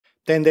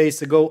10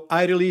 days ago,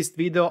 I released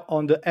video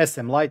on the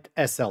SM-Lite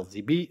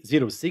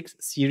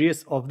SL-Zigbee06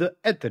 series of the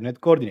Ethernet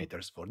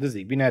coordinators for the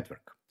Zigbee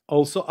network.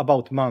 Also,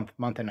 about month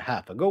and a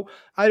half ago,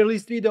 I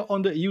released video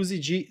on the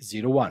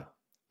UZG01,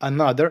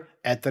 another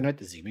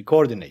Ethernet Zigbee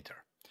coordinator.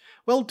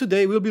 Well,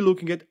 today we'll be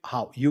looking at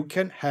how you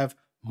can have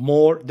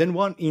more than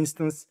one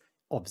instance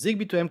of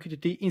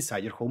Zigbee2MQTT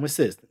inside your Home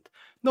Assistant,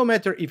 no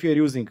matter if you're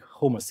using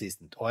Home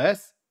Assistant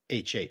OS,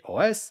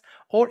 HAOS,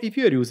 or if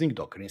you're using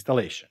Docker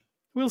installation.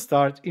 We'll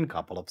start in a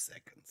couple of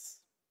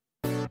seconds.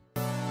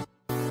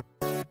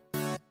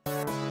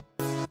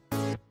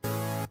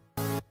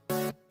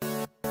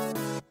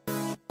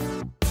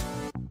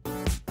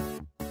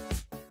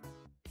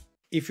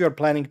 If you are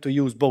planning to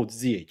use both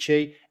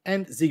ZHA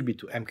and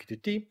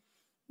Zigbee2MQTT,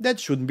 that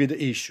shouldn't be the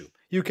issue.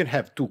 You can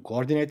have two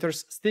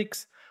coordinators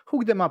sticks,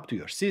 hook them up to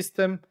your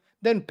system,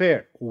 then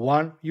pair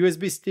one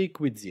USB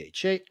stick with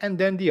ZHA and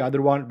then the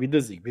other one with the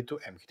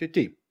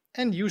Zigbee2MQTT,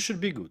 and you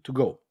should be good to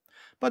go.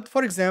 But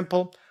for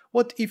example,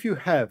 what if you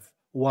have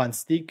one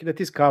stick that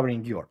is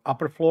covering your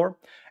upper floor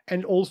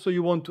and also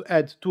you want to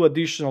add two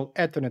additional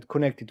Ethernet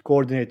connected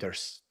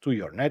coordinators to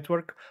your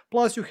network,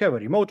 plus you have a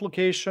remote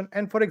location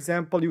and for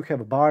example you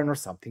have a barn or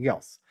something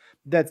else.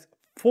 That's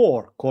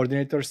 4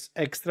 coordinators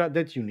extra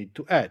that you need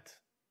to add.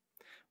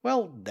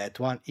 Well, that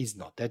one is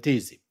not that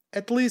easy,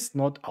 at least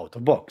not out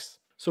of box.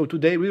 So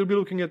today we'll be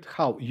looking at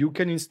how you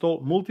can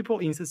install multiple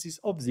instances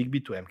of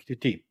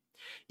Zigbee2MQTT.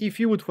 If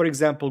you would, for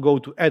example, go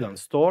to add-on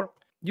store,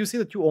 you see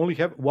that you only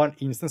have one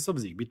instance of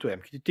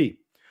Zigbee2MQTT.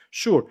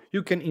 Sure,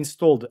 you can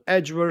install the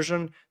Edge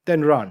version,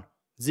 then run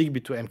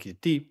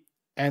Zigbee2MQTT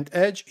and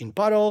Edge in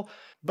parallel,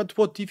 but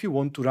what if you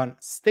want to run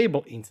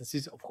stable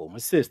instances of Home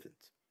Assistant?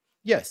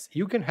 Yes,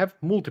 you can have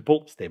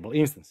multiple stable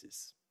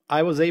instances.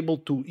 I was able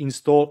to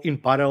install in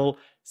parallel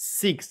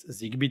 6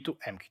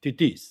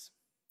 Zigbee2MQTTs.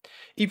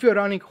 If you're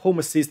running Home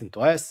Assistant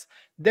OS,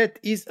 that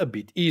is a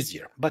bit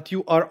easier, but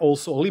you are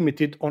also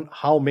limited on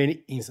how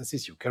many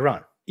instances you can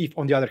run. If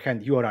on the other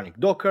hand you are running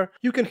Docker,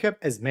 you can have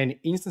as many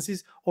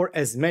instances or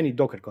as many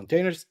Docker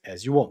containers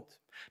as you want.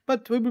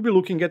 But we will be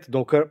looking at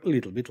Docker a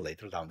little bit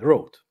later down the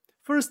road.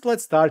 First,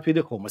 let's start with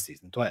the Home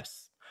Assistant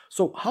OS.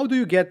 So how do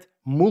you get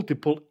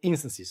multiple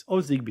instances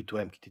of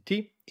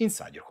Zigbee2MQTT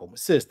inside your Home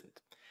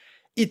Assistant?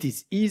 It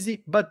is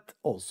easy, but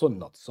also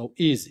not so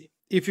easy.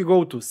 If you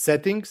go to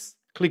Settings,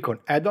 click on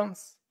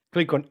Add-ons,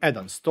 click on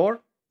Add-on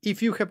Store.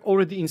 If you have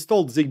already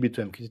installed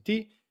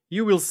Zigbee2MQTT,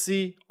 you will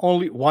see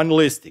only one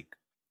listing,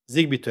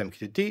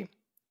 Zigbee2MQTT,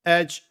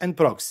 Edge and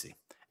Proxy,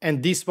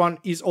 and this one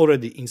is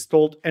already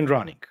installed and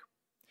running.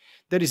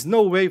 There is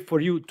no way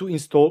for you to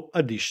install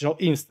additional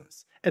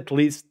instance, at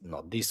least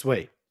not this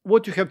way.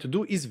 What you have to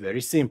do is very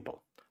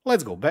simple.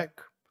 Let's go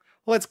back,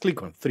 let's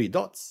click on 3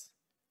 dots,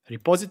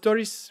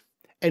 Repositories,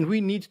 and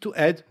we need to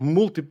add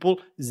multiple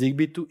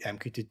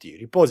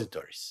Zigbee2MQTT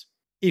repositories.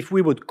 If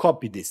we would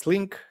copy this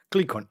link,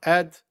 click on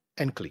Add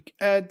and click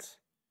Add,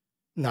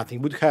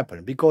 nothing would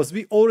happen because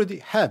we already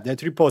have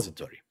that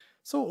repository.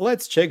 So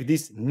let's check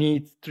this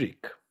neat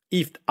trick.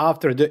 If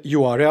after the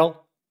URL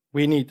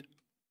we need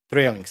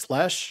trailing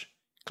slash,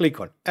 click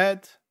on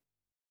Add,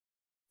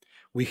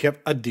 we have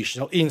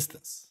additional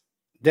instance.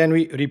 Then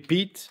we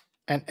repeat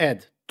and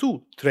add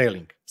 2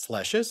 trailing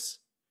slashes,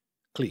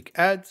 click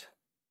Add,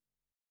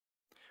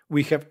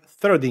 we have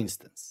third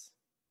instance.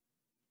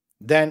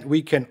 Then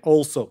we can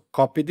also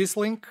copy this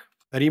link,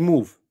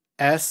 remove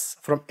S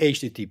from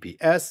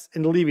HTTPS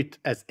and leave it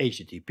as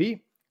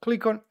HTTP,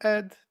 click on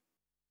Add,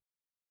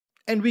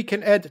 and we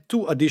can add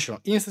 2 additional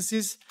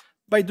instances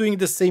by doing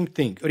the same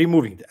thing,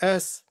 removing the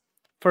S,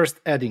 first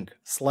adding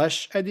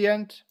slash at the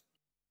end,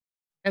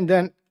 and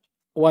then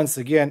once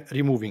again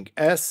removing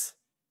S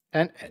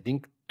and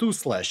adding 2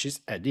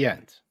 slashes at the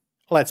end.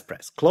 Let's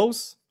press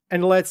close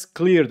and let's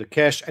clear the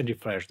cache and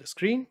refresh the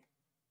screen.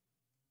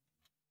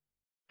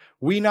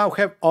 We now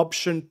have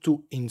option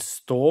to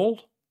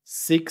install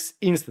 6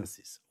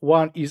 instances.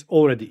 One is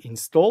already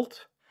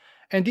installed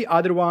and the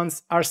other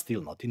ones are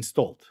still not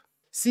installed.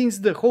 Since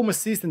the Home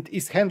Assistant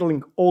is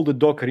handling all the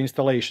Docker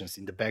installations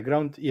in the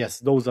background, yes,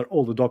 those are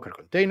all the Docker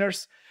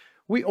containers,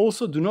 we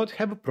also do not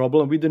have a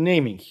problem with the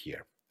naming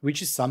here,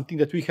 which is something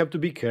that we have to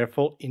be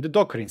careful in the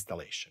Docker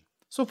installation.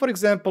 So for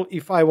example,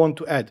 if I want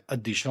to add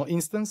additional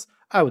instance,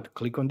 I would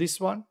click on this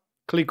one,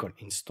 click on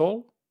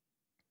Install.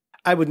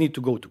 I would need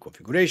to go to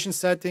Configuration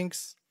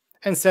Settings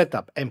and set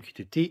up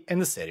MQTT and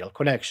the serial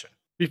connection.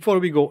 Before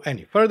we go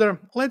any further,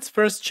 let's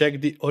first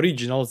check the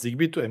original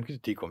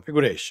Zigbee2MQTT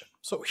configuration.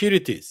 So here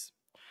it is.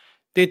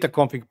 Data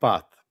config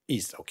path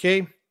is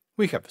OK.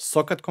 We have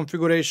socket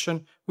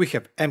configuration, we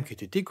have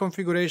MQTT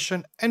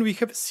configuration, and we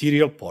have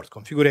serial port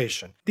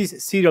configuration.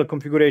 This serial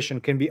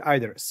configuration can be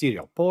either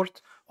serial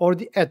port or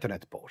the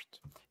Ethernet port.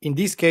 In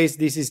this case,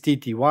 this is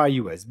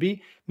TTY USB,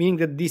 meaning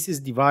that this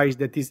is device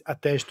that is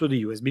attached to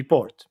the USB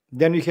port.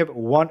 Then we have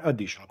one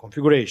additional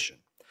configuration,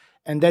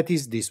 and that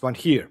is this one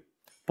here,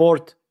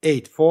 port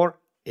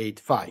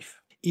 8485.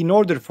 In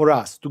order for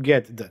us to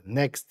get the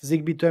next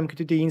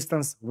Zigbee2MQTT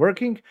instance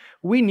working,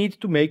 we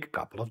need to make a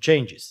couple of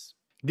changes.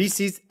 This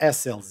is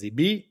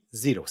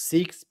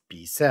SLZB06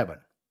 P7.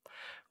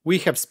 We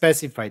have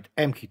specified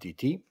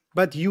MQTT,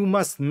 but you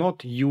must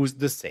not use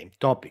the same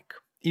topic.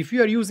 If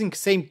you are using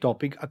same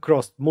topic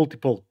across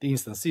multiple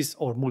instances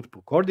or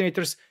multiple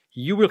coordinators,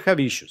 you will have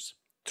issues.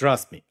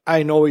 Trust me,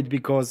 I know it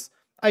because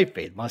I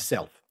failed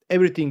myself.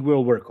 Everything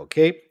will work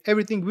okay,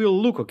 everything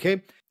will look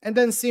okay, and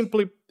then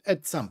simply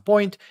at some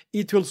point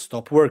it will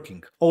stop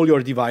working. All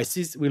your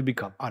devices will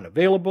become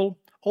unavailable,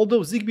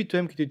 although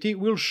Zigbee2MQTT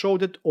will show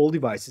that all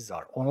devices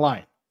are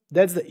online.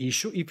 That's the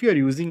issue if you are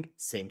using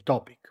same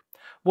topic.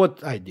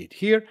 What I did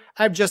here,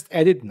 I've just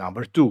added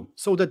number 2,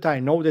 so that I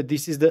know that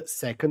this is the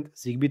second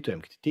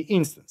Zigbee2MQTT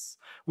instance.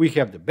 We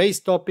have the base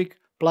topic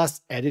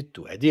plus added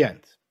 2 at the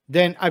end.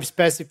 Then I've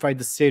specified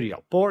the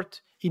serial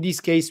port. In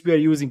this case we are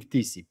using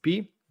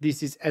TCP.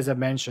 This is, as I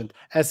mentioned,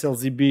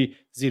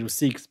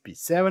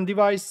 SLZB06P7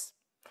 device.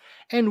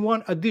 And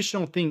one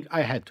additional thing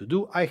I had to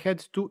do, I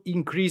had to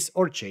increase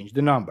or change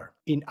the number.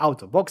 In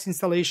out-of-box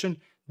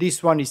installation,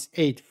 this one is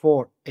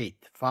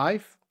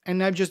 8485.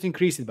 And I've just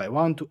increased it by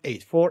 1 to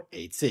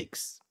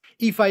 8486.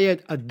 If I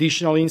add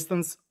additional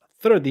instance,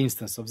 third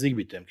instance of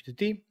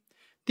Zigbee2MQTT,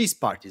 this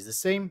part is the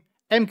same,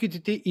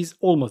 MQTT is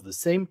almost the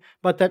same,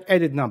 but I've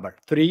added number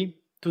 3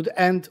 to the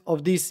end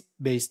of this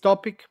base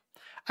topic.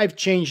 I've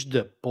changed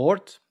the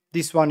port,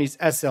 this one is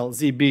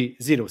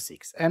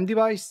SLZB06M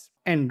device,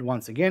 and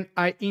once again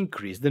I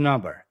increased the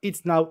number,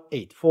 it's now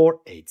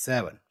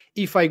 8487.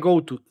 If I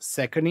go to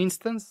second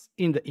instance,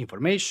 in the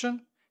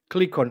information,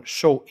 click on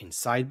Show in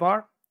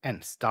Sidebar,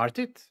 and start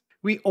it,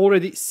 we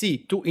already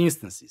see 2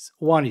 instances.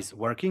 One is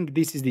working,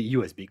 this is the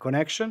USB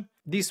connection,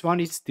 this one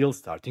is still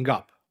starting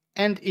up.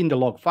 And in the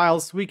log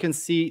files we can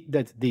see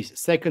that this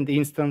second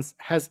instance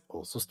has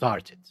also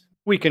started.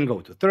 We can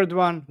go to third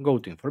one, go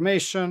to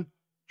information,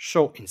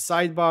 show in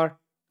sidebar,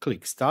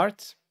 click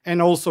start,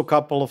 and also a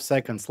couple of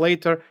seconds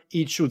later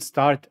it should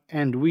start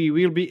and we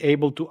will be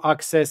able to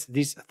access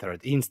this third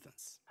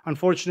instance.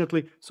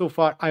 Unfortunately, so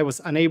far I was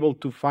unable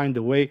to find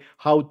a way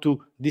how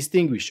to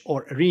distinguish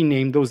or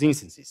rename those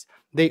instances.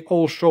 They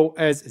all show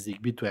as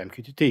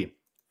Zigbee2MQTT.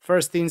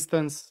 First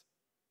instance,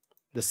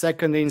 the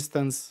second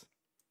instance,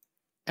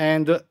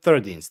 and the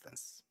third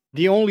instance.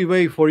 The only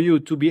way for you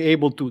to be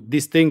able to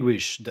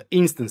distinguish the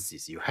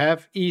instances you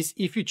have is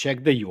if you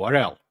check the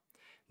URL.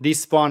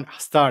 This one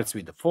starts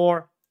with the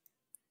 4,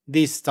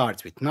 this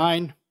starts with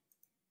 9,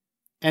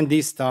 and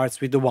this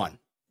starts with the 1.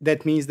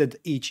 That means that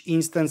each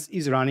instance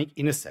is running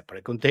in a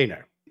separate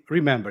container.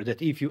 Remember that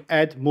if you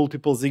add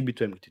multiple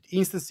Zigbee2MQTT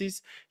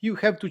instances, you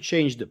have to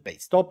change the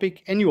base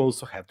topic and you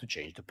also have to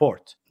change the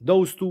port.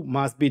 Those two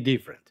must be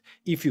different.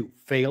 If you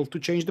fail to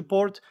change the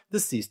port, the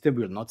system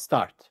will not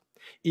start.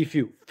 If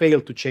you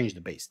fail to change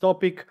the base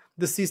topic,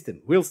 the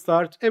system will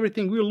start,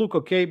 everything will look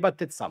okay,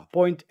 but at some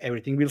point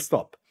everything will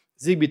stop.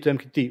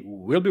 Zigbee2MQTT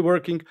will be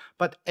working,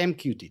 but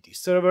MQTT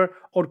server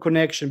or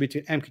connection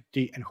between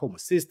MQTT and Home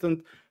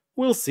Assistant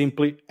will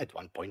simply at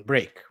one point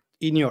break.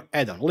 In your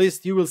add-on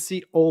list, you will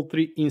see all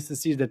 3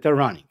 instances that are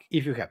running.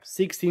 If you have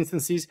 6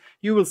 instances,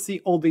 you will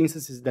see all the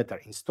instances that are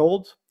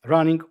installed,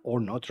 running or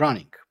not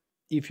running.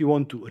 If you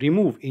want to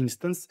remove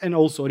instance and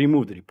also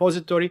remove the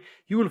repository,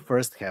 you will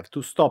first have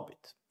to stop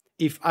it.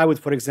 If I would,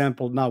 for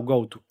example, now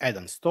go to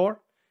add-on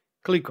store,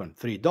 click on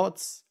 3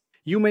 dots,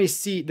 you may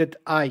see that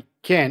I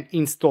can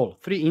install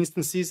 3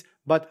 instances,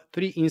 but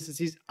 3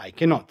 instances I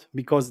cannot,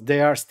 because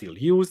they are still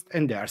used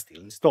and they are still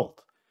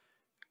installed.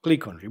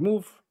 Click on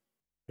remove,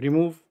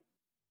 remove,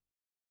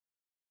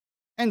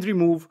 and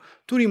remove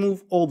to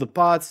remove all the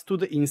paths to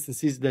the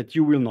instances that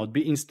you will not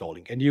be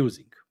installing and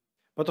using.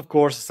 But of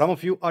course, some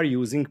of you are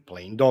using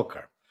plain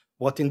Docker.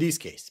 What in this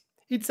case?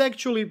 It's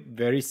actually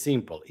very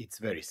simple. It's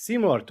very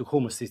similar to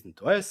Home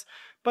Assistant OS,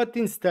 but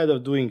instead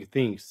of doing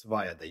things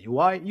via the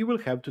UI, you will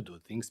have to do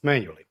things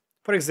manually.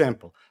 For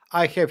example,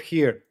 I have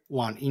here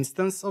one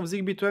instance of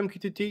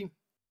Zigbee2MQTT.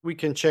 We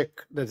can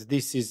check that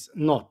this is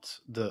not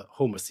the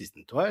Home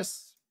Assistant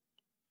OS.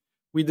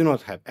 We do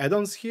not have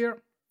add-ons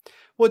here.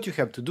 What you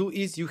have to do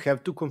is you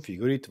have to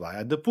configure it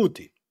via the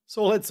PuTTY.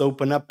 So let's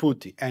open up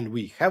PuTTY, and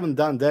we haven't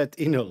done that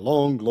in a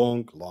long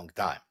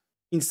time.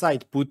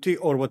 Inside PuTTY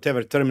or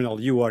whatever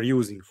terminal you are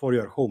using for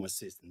your Home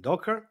Assistant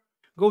Docker,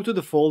 go to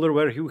the folder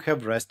where you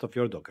have rest of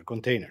your Docker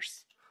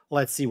containers.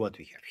 Let's see what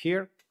we have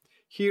here.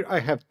 Here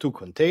I have 2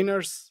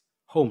 containers,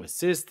 Home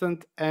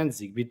Assistant and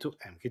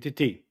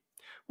Zigbee2MQTT.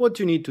 What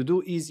you need to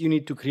do is you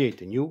need to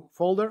create a new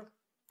folder,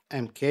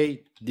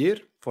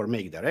 mkdir for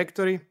make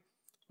directory.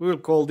 We will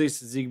call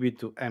this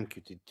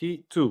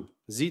Zigbee2MQTT2,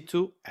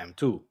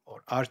 Z2M2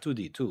 or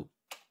R2D2.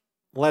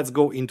 Let's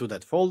go into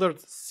that folder,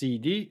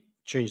 cd,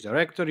 change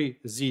directory,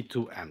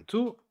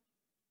 Z2M2.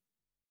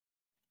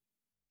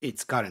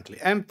 It's currently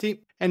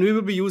empty, and we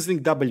will be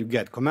using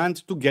wget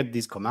command to get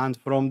this command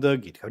from the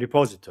GitHub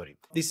repository.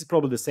 This is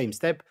probably the same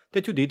step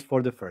that you did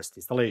for the first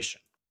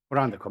installation.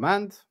 Run the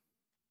command,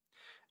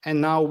 and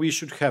now we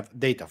should have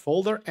data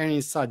folder, and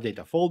inside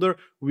data folder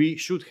we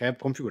should have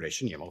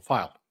configuration YAML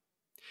file.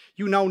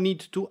 You now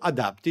need to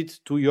adapt it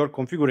to your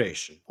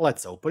configuration.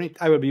 Let's open it.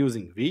 I will be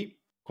using v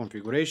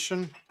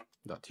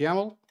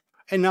configuration.yaml,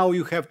 and now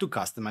you have to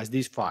customize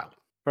this file.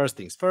 First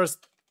things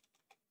first,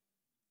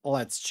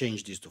 let's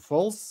change this to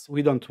false.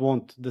 We don't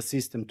want the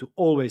system to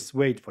always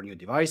wait for new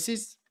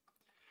devices.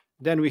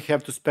 Then we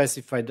have to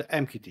specify the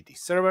MQTT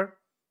server.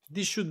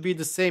 This should be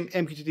the same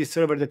MQTT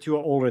server that you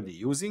are already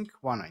using.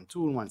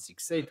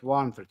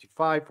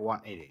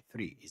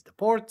 192.168.135.188.3 is the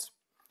port.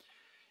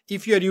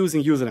 If you are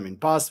using username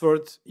and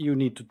password, you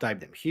need to type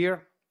them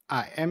here.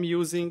 I am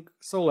using,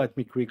 so let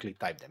me quickly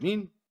type them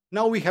in.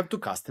 Now we have to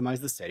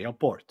customize the serial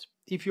port.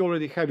 If you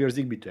already have your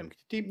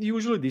Zigbee2MQTT,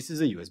 usually this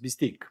is a USB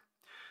stick.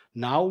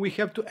 Now we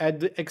have to add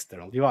the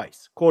external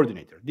device,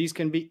 coordinator. This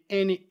can be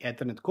any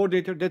Ethernet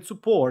coordinator that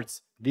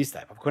supports this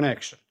type of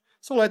connection.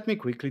 So let me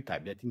quickly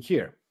type that in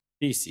here.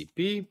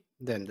 TCP,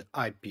 then the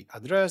IP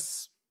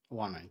address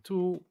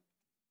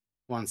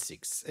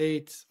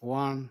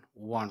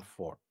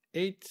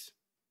 192.168.1.148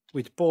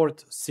 with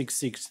port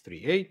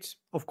 6638.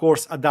 Of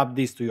course, adapt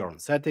this to your own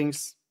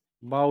settings.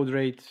 Baud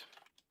rate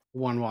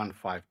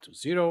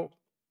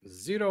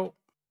 115.2.0.0,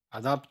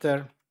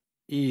 adapter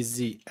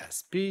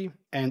EZSP,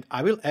 and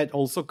I will add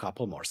also a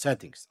couple more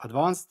settings.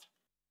 Advanced,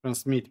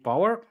 transmit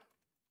power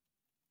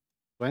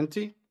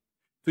 20,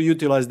 to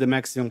utilize the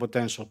maximum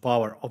potential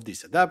power of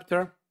this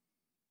adapter.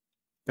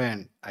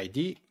 Pen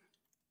ID,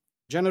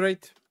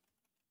 generate,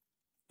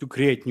 to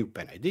create new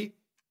pen ID.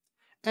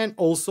 And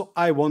also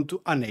I want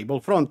to enable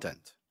front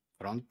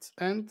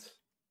end,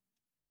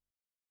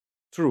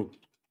 true.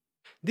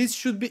 This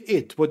should be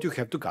it, what you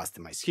have to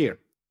customize here.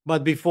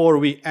 But before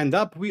we end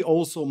up, we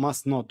also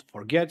must not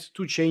forget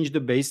to change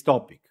the base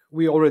topic.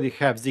 We already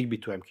have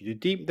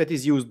Zigbee2MQTT that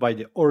is used by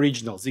the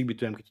original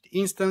Zigbee2MQTT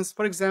instance.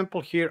 For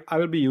example, here I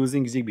will be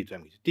using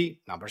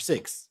Zigbee2MQTT number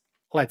 6.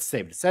 Let's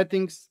save the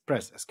settings,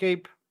 press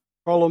escape,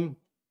 column,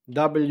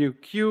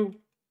 WQ,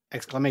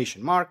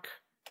 exclamation mark,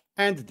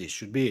 and this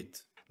should be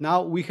it.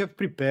 Now we have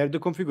prepared the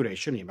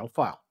configuration YAML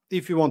file.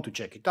 If you want to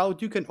check it out,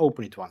 you can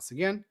open it once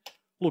again,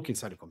 look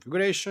inside the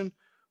configuration.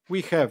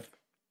 We have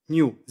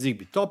new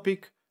Zigbee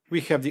topic,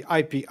 we have the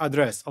IP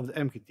address of the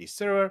MQTT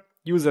server,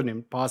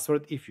 username,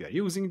 password if you are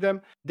using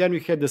them. Then we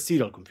have the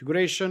serial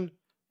configuration,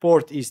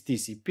 port is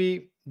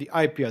TCP, the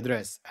IP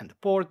address and the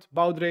port,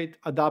 baud rate,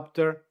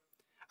 adapter.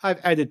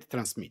 I've added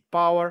transmit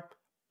power.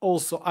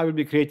 Also, I will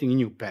be creating a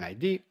new pen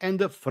ID and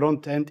the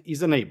front end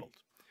is enabled.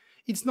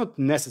 It's not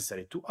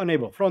necessary to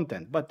enable front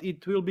end, but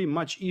it will be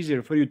much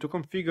easier for you to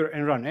configure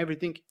and run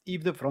everything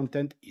if the front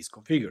end is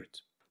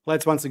configured.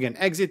 Let's once again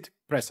exit,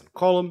 press on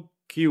column,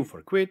 Q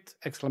for quit,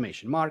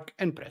 exclamation mark,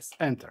 and press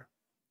enter.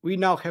 We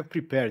now have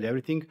prepared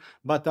everything,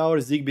 but our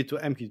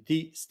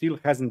Zigbee2MQTT still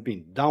hasn't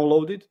been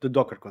downloaded, the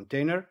Docker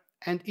container,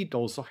 and it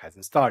also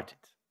hasn't started.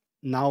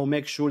 Now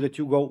make sure that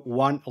you go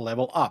one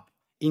level up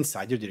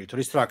inside your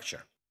directory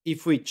structure.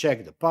 If we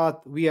check the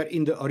path, we are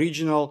in the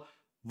original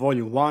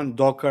volume 1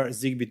 Docker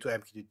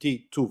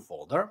Zigbee2MQTT 2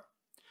 folder.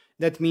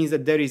 That means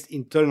that there is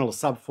internal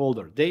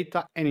subfolder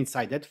data, and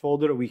inside that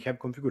folder we have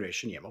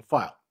configuration YAML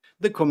file.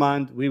 The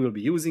command we will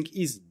be using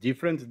is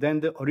different than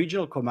the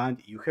original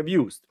command you have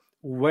used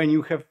when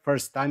you have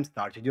first time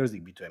started your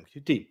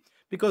Zigbee2MQTT,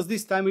 because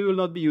this time we will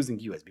not be using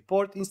USB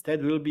port,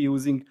 instead we will be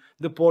using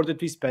the port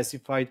that we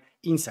specified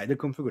inside the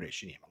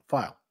configuration YAML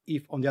file.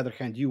 If on the other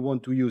hand you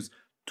want to use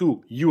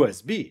two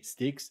USB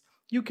sticks,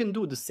 you can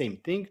do the same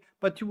thing,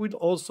 but you would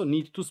also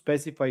need to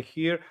specify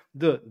here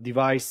the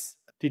device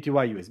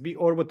TTY USB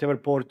or whatever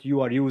port you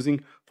are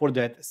using for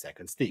that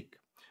second stick.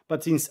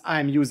 But since I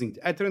am using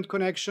the Ethernet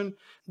connection,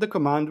 the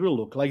command will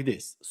look like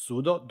this: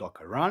 sudo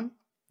docker run.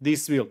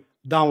 This will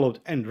download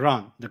and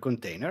run the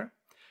container.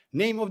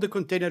 Name of the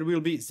container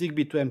will be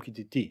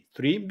Zigbee2MQTT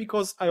 3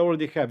 because I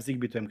already have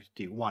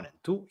Zigbee2MQTT 1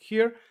 and 2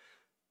 here.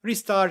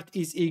 Restart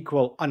is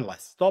equal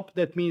unless stop.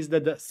 That means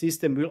that the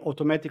system will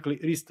automatically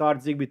restart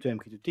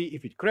Zigbee2MQTT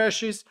if it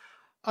crashes,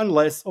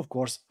 unless, of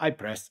course, I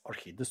press or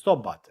hit the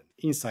stop button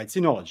inside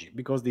Synology,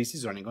 because this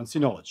is running on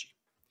Synology.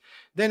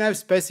 Then I've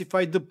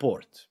specified the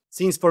port.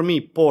 Since for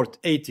me port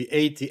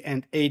 8080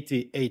 and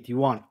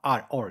 8081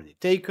 are already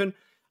taken,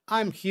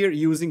 I'm here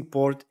using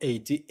port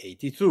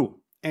 8082,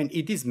 and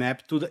it is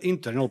mapped to the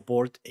internal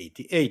port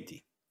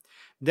 8080.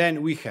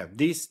 Then we have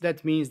this,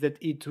 that means that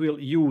it will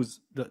use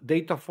the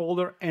data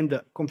folder and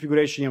the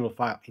configuration YAML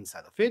file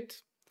inside of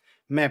it,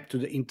 mapped to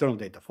the internal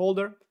data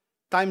folder,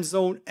 time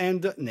zone and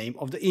the name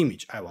of the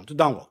image I want to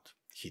download.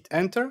 Hit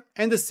enter,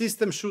 and the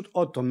system should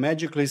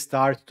automatically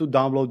start to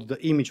download the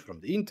image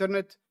from the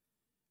internet,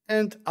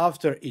 and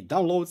after it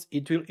downloads,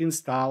 it will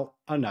install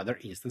another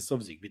instance of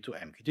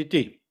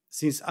Zigbee2MQTT.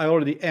 Since I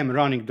already am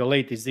running the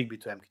latest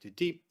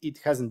Zigbee2MQTT, it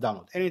hasn't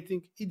downloaded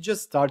anything, it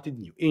just started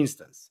new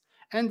instance.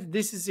 And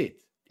this is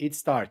it. It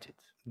started.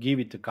 Give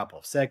it a couple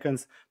of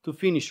seconds to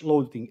finish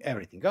loading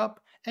everything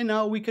up, and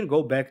now we can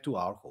go back to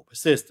our Home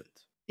Assistant.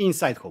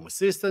 Inside Home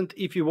Assistant,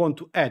 if you want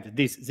to add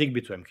this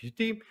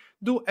Zigbee2MQTT,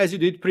 do as you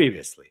did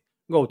previously.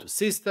 Go to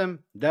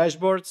System,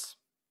 Dashboards,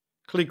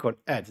 click on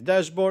Add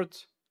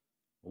Dashboard,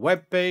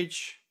 Web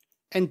Page,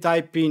 and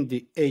type in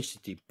the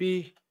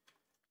HTTP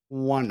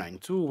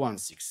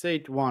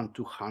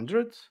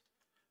 192.168.1.200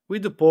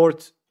 with the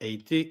port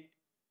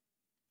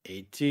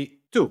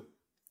 8082.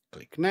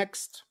 Click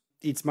Next.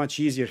 it's much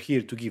easier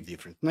here to give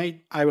different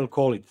name. I will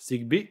call it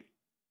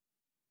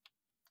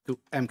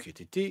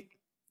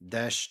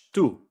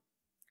Zigbee2MQTT-2.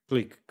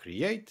 Click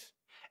Create.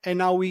 And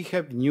now we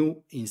have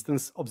new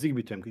instance of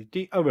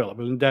Zigbee2MQTT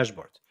available in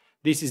dashboard.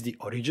 This is the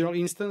original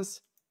instance,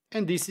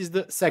 and this is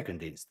the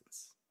second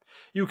instance.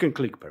 You can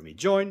click Permit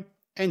Join,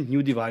 and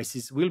new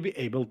devices will be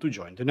able to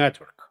join the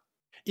network.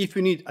 If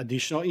you need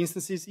additional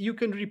instances, you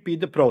can repeat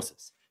the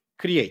process.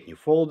 Create new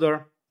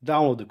folder,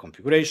 download the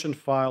configuration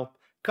file,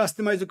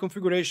 customize the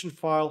configuration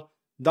file,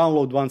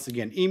 download once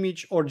again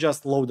image, or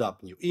just load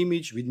up new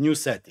image with new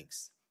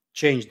settings.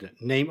 Change the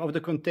name of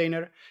the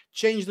container,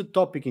 change the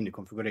topic in the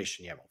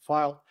configuration YAML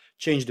file,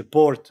 change the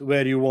port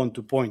where you want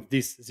to point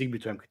this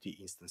Zigbee2MQTT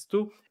instance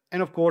to,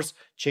 and of course,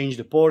 change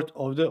the port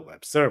of the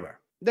web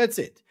server. That's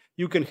it.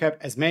 You can have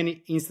as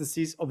many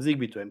instances of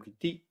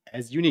Zigbee2MQTT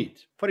as you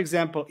need. For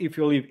example, if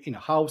you live in a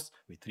house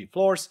with 3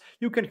 floors,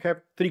 you can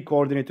have 3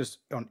 coordinators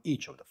on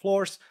each of the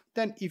floors.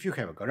 Then if you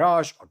have a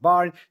garage or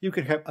barn, you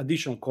can have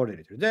additional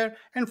coordinator there.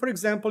 And for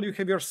example, you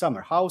have your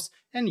summer house,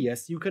 and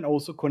yes, you can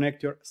also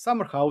connect your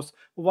summer house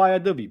via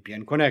the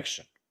VPN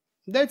connection.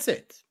 That's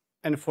it.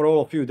 And for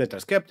all of you that are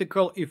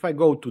skeptical, if I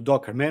go to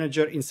Docker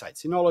Manager inside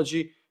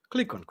Synology,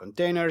 click on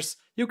Containers,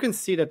 you can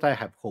see that I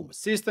have Home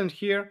Assistant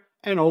here,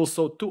 and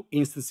also 2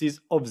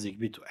 instances of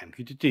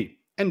Zigbee2MQTT,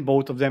 and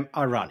both of them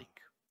are running.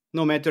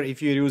 No matter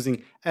if you're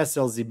using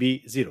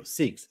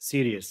SLZB06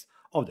 series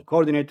of the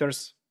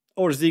coordinators,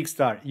 or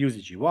Zigstar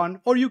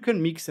UZG1, or you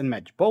can mix and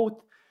match both,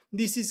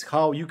 this is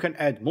how you can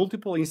add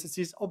multiple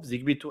instances of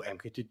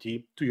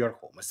Zigbee2MQTT to your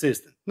Home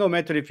Assistant, no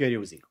matter if you're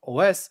using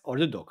OS or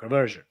the Docker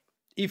version.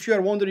 If you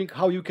are wondering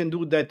how you can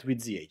do that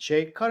with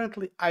ZHA,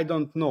 currently I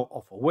don't know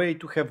of a way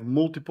to have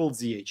multiple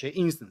ZHA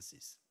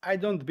instances. I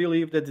don't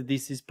believe that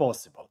this is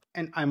possible,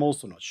 and I'm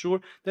also not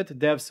sure that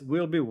devs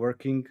will be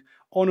working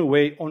on a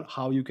way on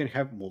how you can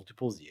have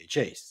multiple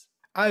ZHAs.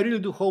 I really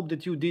do hope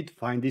that you did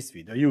find this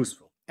video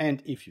useful,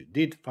 and if you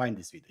did find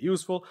this video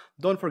useful,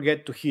 don't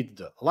forget to hit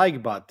the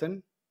like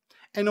button,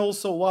 and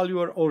also while you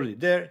are already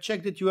there,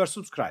 check that you are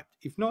subscribed.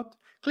 If not,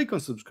 click on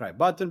subscribe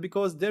button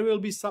because there will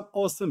be some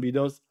awesome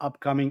videos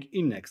upcoming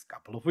in next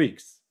couple of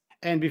weeks.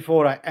 And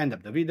before I end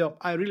up the video,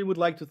 I really would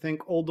like to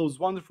thank all those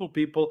wonderful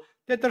people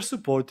that are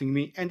supporting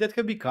me and that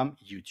have become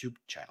YouTube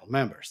channel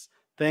members.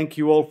 Thank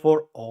you all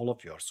for all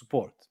of your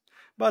support.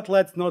 But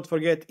let's not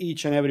forget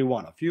each and every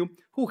one of you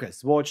who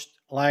has watched,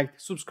 liked,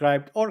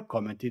 subscribed or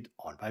commented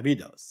on my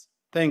videos.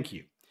 Thank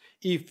you.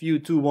 If you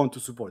too want to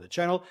support the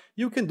channel,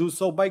 you can do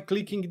so by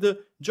clicking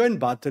the join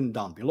button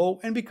down below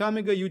and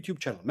becoming a YouTube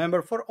channel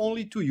member for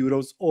only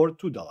 €2 or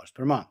 $2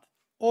 per month.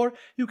 Or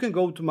you can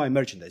go to my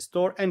merchandise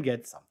store and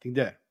get something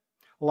there.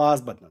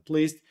 Last but not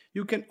least,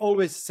 you can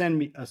always send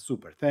me a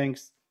super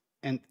thanks,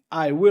 and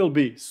I will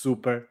be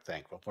super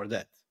thankful for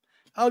that.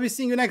 I'll be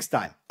seeing you next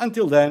time.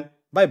 Until then,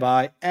 bye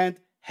bye and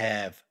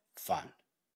have fun.